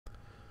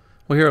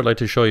Well, here I'd like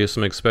to show you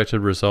some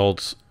expected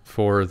results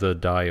for the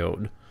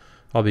diode.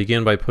 I'll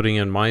begin by putting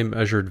in my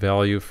measured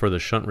value for the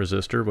shunt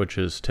resistor, which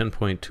is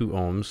 10.2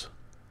 ohms.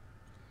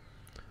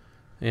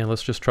 And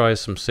let's just try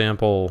some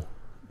sample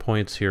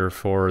points here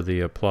for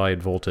the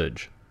applied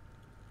voltage.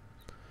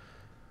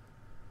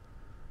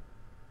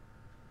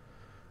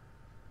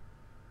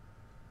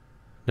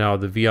 Now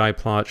the VI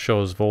plot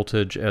shows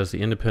voltage as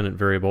the independent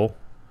variable,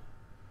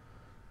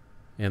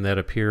 and that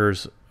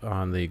appears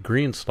on the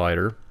green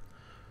slider.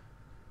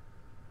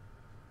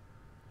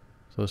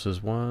 So this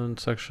is one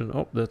section.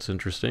 Oh, that's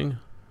interesting.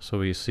 So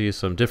we see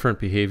some different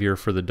behavior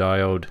for the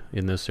diode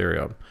in this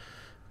area.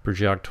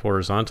 Project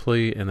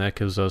horizontally, and that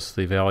gives us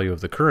the value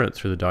of the current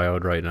through the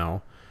diode right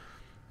now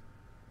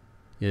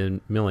in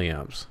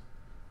milliamps.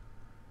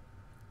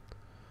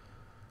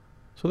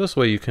 So this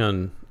way you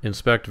can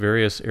inspect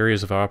various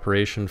areas of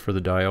operation for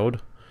the diode.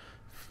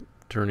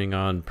 Turning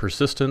on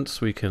persistence,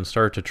 we can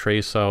start to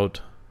trace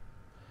out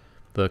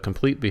the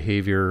complete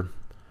behavior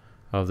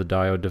of the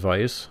diode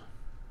device.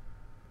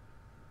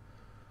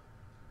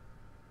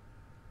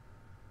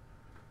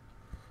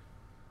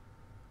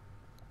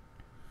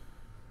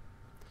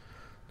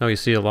 Now you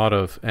see a lot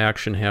of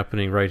action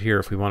happening right here.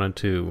 If we wanted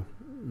to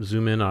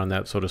zoom in on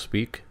that, so to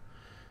speak,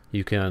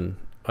 you can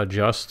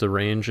adjust the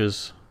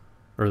ranges,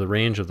 or the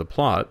range of the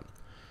plot.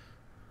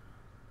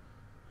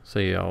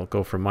 Say I'll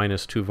go from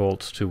 -2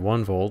 volts to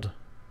 1 volt.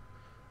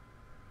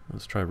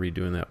 Let's try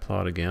redoing that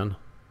plot again.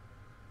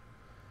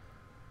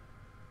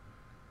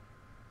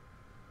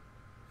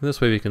 This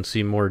way we can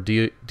see more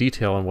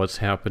detail on what's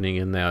happening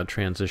in that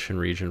transition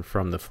region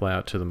from the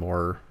flat to the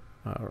more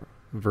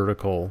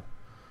vertical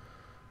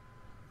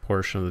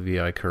portion of the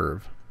VI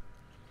curve.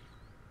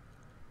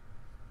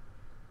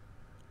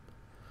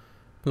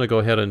 I'm going to go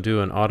ahead and do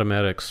an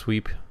automatic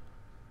sweep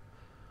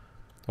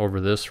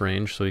over this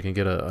range so you can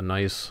get a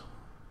nice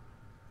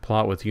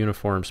plot with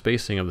uniform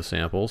spacing of the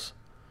samples.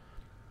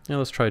 Now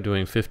let's try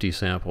doing 50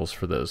 samples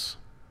for this.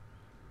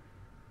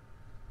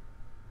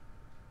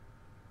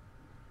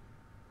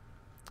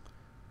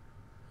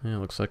 And it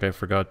looks like I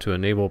forgot to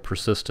enable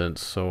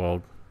persistence,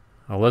 so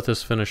I'll let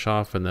this finish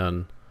off and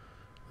then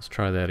let's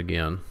try that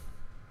again.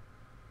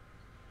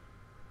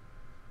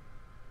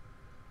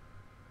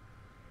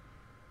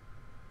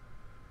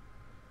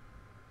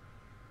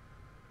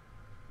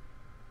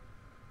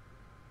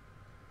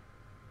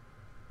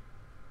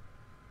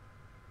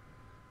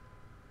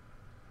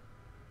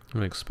 I'm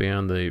going to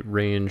expand the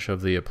range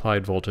of the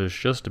applied voltage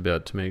just a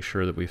bit to make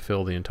sure that we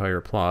fill the entire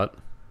plot.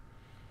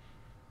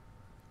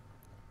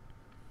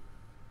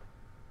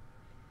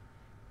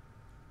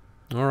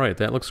 Alright,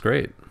 that looks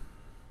great.